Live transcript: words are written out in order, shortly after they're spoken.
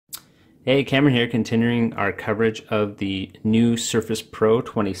Hey, Cameron here, continuing our coverage of the new Surface Pro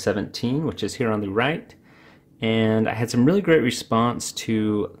 2017, which is here on the right. And I had some really great response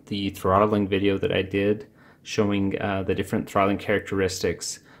to the throttling video that I did showing the different throttling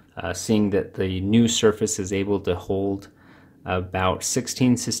characteristics, seeing that the new Surface is able to hold about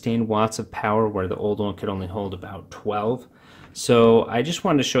 16 sustained watts of power, where the old one could only hold about 12. So I just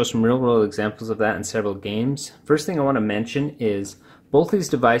wanted to show some real-world examples of that in several games. First thing I want to mention is both these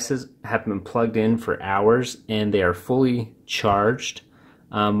devices have been plugged in for hours and they are fully charged.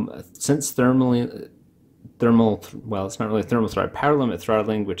 Since it's not really thermal throttling, power limit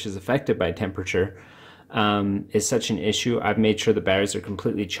throttling, which is affected by temperature, is such an issue, I've made sure the batteries are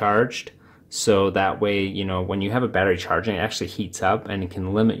completely charged. So that way, when you have a battery charging, it actually heats up and it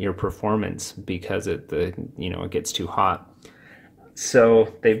can limit your performance because it gets too hot.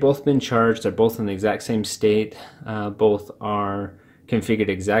 So they've both been charged. They're both in the exact same state. Both are configured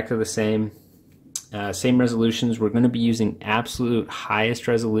exactly the same. Same resolutions. We're going to be using absolute highest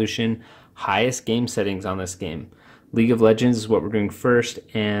resolution, highest game settings on this game. League of Legends is what we're doing first,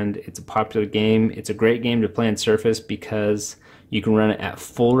 and it's a popular game. It's a great game to play on Surface because you can run it at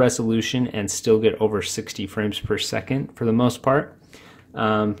full resolution and still get over 60 frames per second for the most part.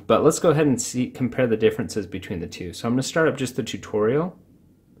 But let's go ahead and compare the differences between the two. So I'm going to start up just the tutorial,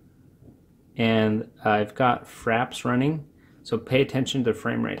 and I've got Fraps running, so pay attention to the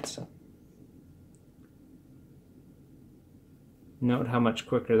frame rates. Note how much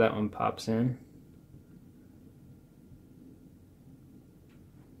quicker that one pops in.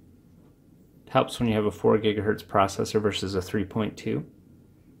 It helps when you have a 4 gigahertz processor versus a 3.2.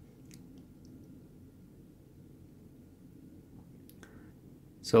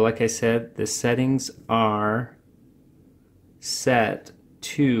 So like I said, the settings are set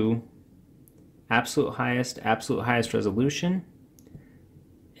to absolute highest resolution.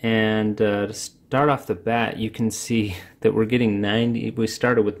 And to start off the bat, you can see that we're getting 90. We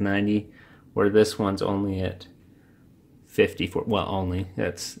started with 90, where this one's only at 54. Well, only.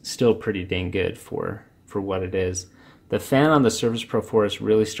 That's still pretty dang good for what it is. The fan on the Surface Pro 4 is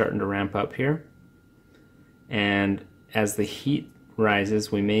really starting to ramp up here. And as the heat rises,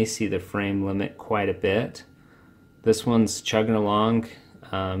 we may see the frame limit quite a bit. This one's chugging along.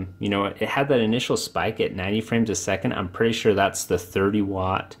 It had that initial spike at 90 frames a second. I'm pretty sure that's the 30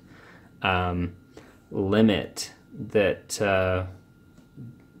 watt limit that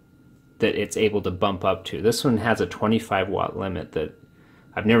it's able to bump up to. This one has a 25 watt limit that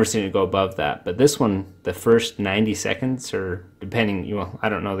I've never seen it go above that. But this one, the first 90 seconds, or depending, I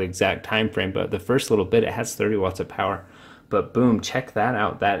don't know the exact time frame, but the first little bit, it has 30 watts of power. But boom, check that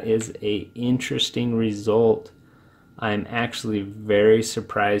out. That is a interesting result. I'm actually very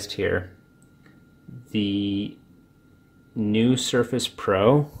surprised here. The new Surface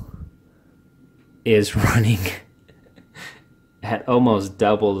Pro is running at almost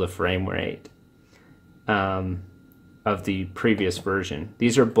double the frame rate of the previous version.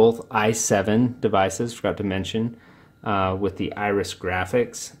 These are both i7 devices, forgot to mention, with the Iris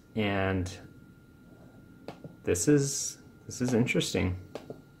graphics, and this is interesting.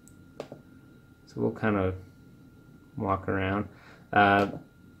 So we'll kind of walk around.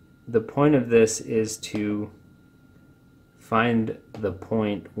 The point of this is to find the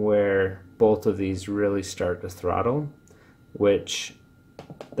point where both of these really start to throttle, which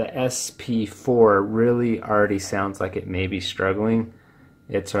the SP4 really already sounds like it may be struggling.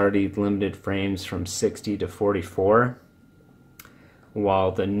 It's already limited frames from 60 to 44,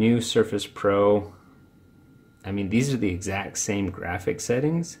 while the new Surface Pro, I mean, these are the exact same graphic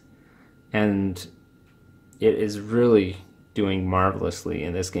settings, and it is really doing marvelously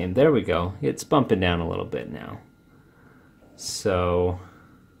in this game. There we go. It's bumping down a little bit now. So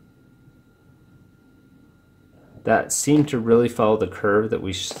that seemed to really follow the curve that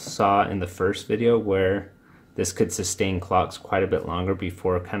we saw in the first video, where this could sustain clocks quite a bit longer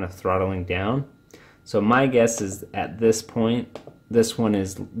before kind of throttling down. So my guess is at this point, this one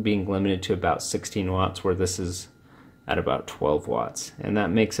is being limited to about 16 watts, where this is at about 12 watts. And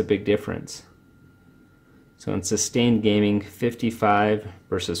that makes a big difference. So in sustained gaming, 55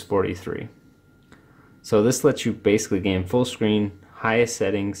 versus 43. So this lets you basically game full screen, highest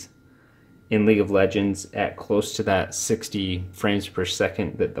settings in League of Legends at close to that 60 frames per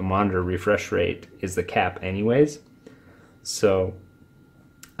second that the monitor refresh rate is the cap anyways. So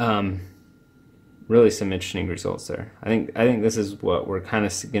really some interesting results there. I think this is what we're kind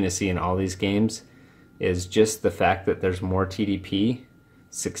of going to see in all these games, is just the fact that there's more TDP,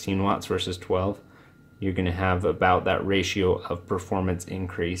 16 watts versus 12. You're going to have about that ratio of performance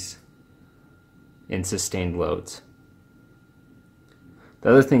increase in sustained loads. The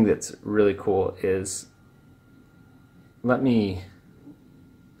other thing that's really cool is,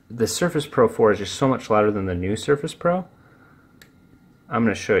 the Surface Pro 4 is just so much louder than the new Surface Pro. I'm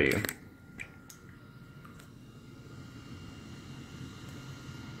going to show you.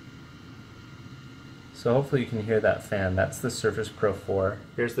 So hopefully you can hear that fan. That's the Surface Pro 4.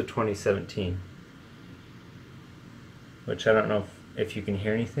 Here's the 2017, which I don't know if you can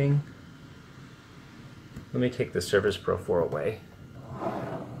hear anything. Let me take the Surface Pro 4 away.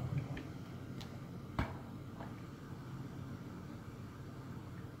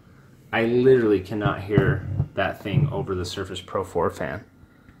 I literally cannot hear that thing over the Surface Pro 4 fan.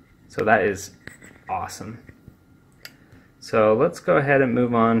 So that is awesome. So let's go ahead and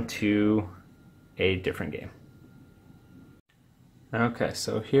move on to a different game. Okay,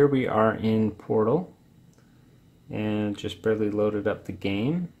 so here we are in Portal, and just barely loaded up the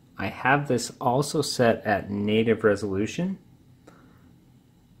game. I have this also set at native resolution.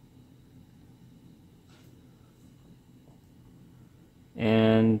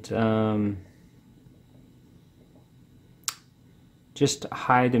 And just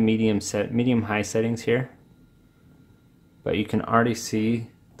high to medium high settings here. But you can already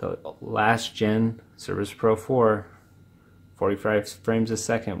see the last gen Surface Pro 4, 45 frames a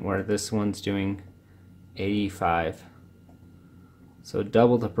second, where this one's doing 85. So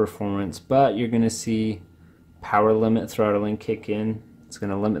double the performance, but you're going to see power limit throttling kick in. It's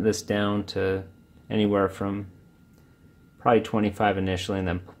going to limit this down to anywhere from probably 25 initially, and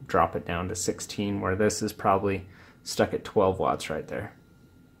then drop it down to 16, where this is probably stuck at 12 watts right there.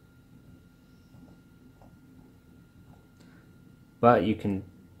 But you can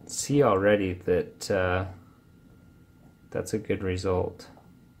see already that that's a good result.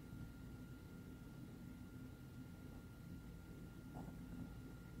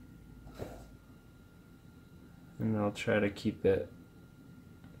 And I'll try to keep it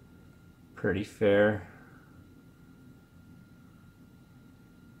pretty fair.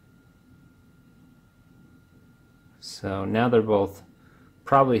 So now they're both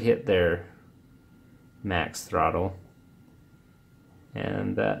probably hit their max throttle,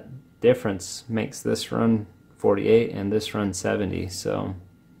 and that difference makes this run 48 and this run 70, so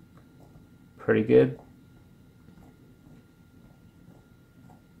pretty good.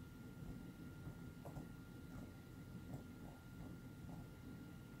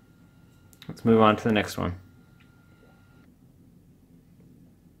 Let's move on to the next one.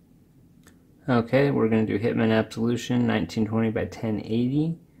 Okay, we're going to do Hitman Absolution 1920 by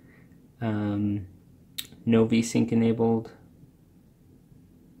 1080. No VSync enabled.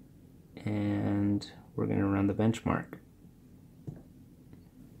 And we're going to run the benchmark.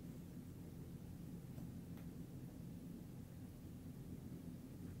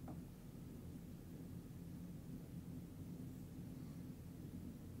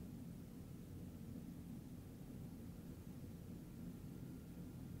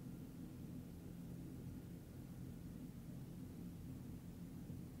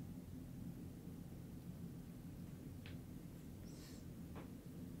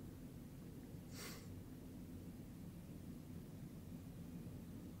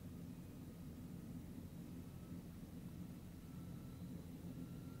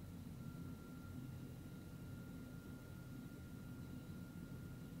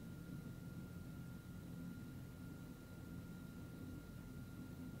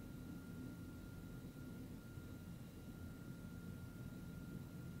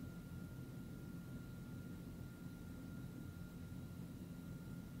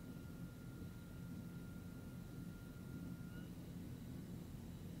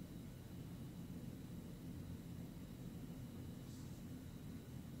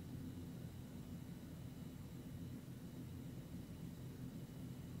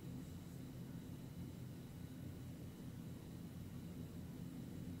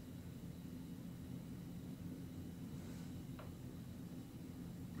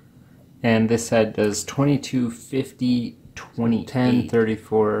 And this side does 22, 50, 20, 10,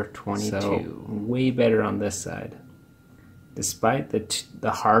 34, 22. So way better on this side. Despite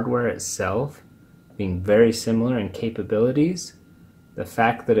the hardware itself being very similar in capabilities, the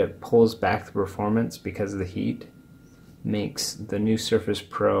fact that it pulls back the performance because of the heat makes the new Surface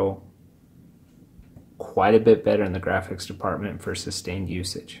Pro quite a bit better in the graphics department for sustained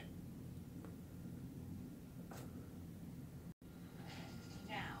usage.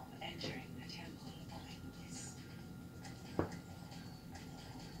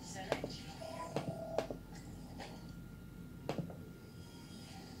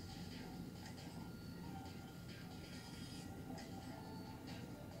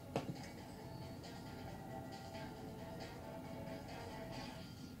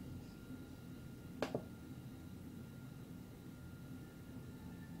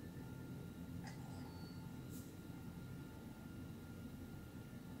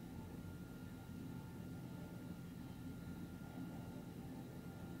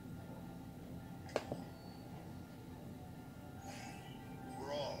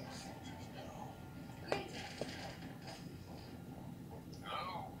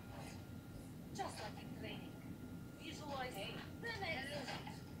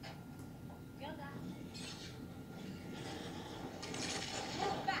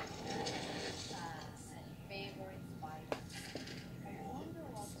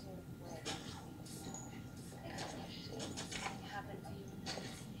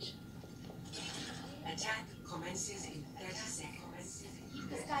 commences in 30 seconds. Keep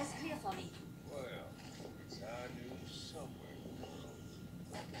the skies clear for me. Well, it's our news somewhere.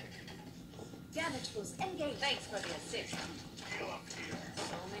 Damage boost, engage. Thanks for the assist.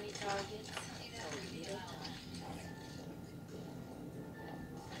 So many targets, so little time.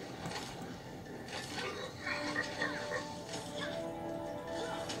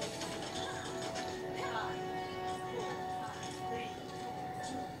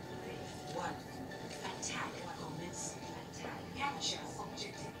 One. Attack commence. Attack. Capture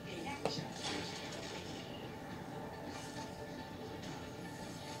objective A. Capture.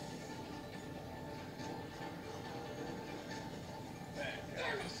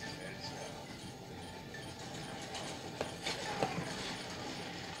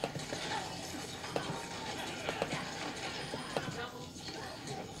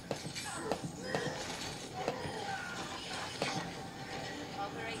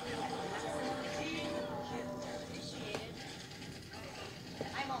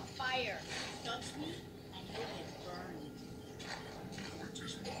 I'm on fire. Touch me, and you'll get burned.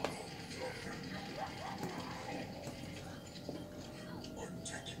 Objective A.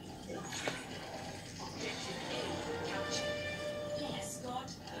 Capture. Yes, God.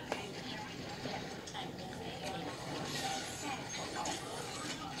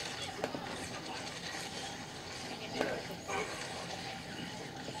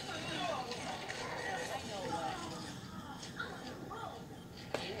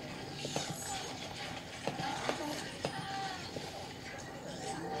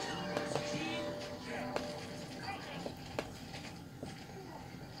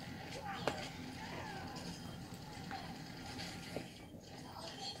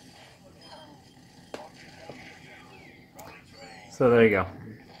 So there you go.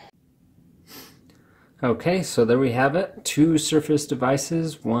 Okay, so there we have it. 2 Surface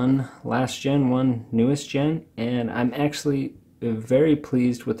devices, one last gen, one newest gen, and I'm actually very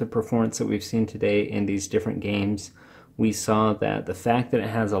pleased with the performance that we've seen today in these different games. We saw that the fact that it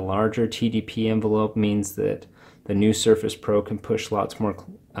has a larger TDP envelope means that the new Surface Pro can push lots more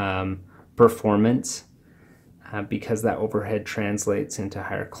performance because that overhead translates into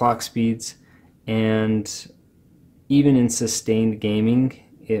higher clock speeds, and even in sustained gaming,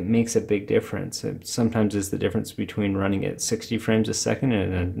 it makes a big difference. It sometimes is the difference between running at 60 frames a second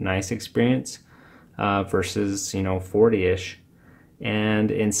and a nice experience versus 40-ish.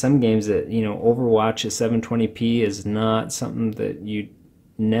 And in some games that Overwatch at 720p is not something that you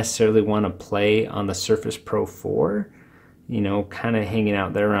necessarily want to play on the Surface Pro 4. Kind of hanging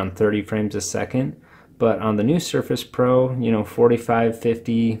out there around 30 frames a second. But on the new Surface Pro, 45,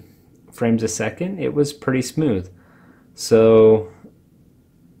 50 frames a second, it was pretty smooth. So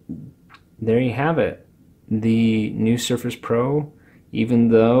there you have it. The new Surface Pro, even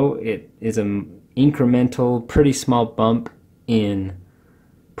though it is an incremental, pretty small bump in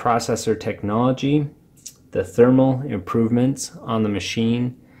processor technology, the thermal improvements on the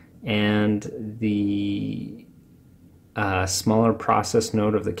machine, and the smaller process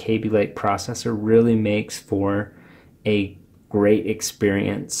node of the Kaby Lake processor really makes for a great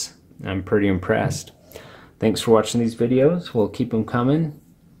experience. I'm pretty impressed. Thanks for watching these videos. We'll keep them coming.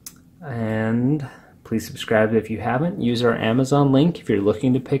 And please subscribe if you haven't. Use our Amazon link if you're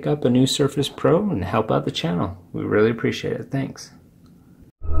looking to pick up a new Surface Pro and help out the channel. We really appreciate it. Thanks.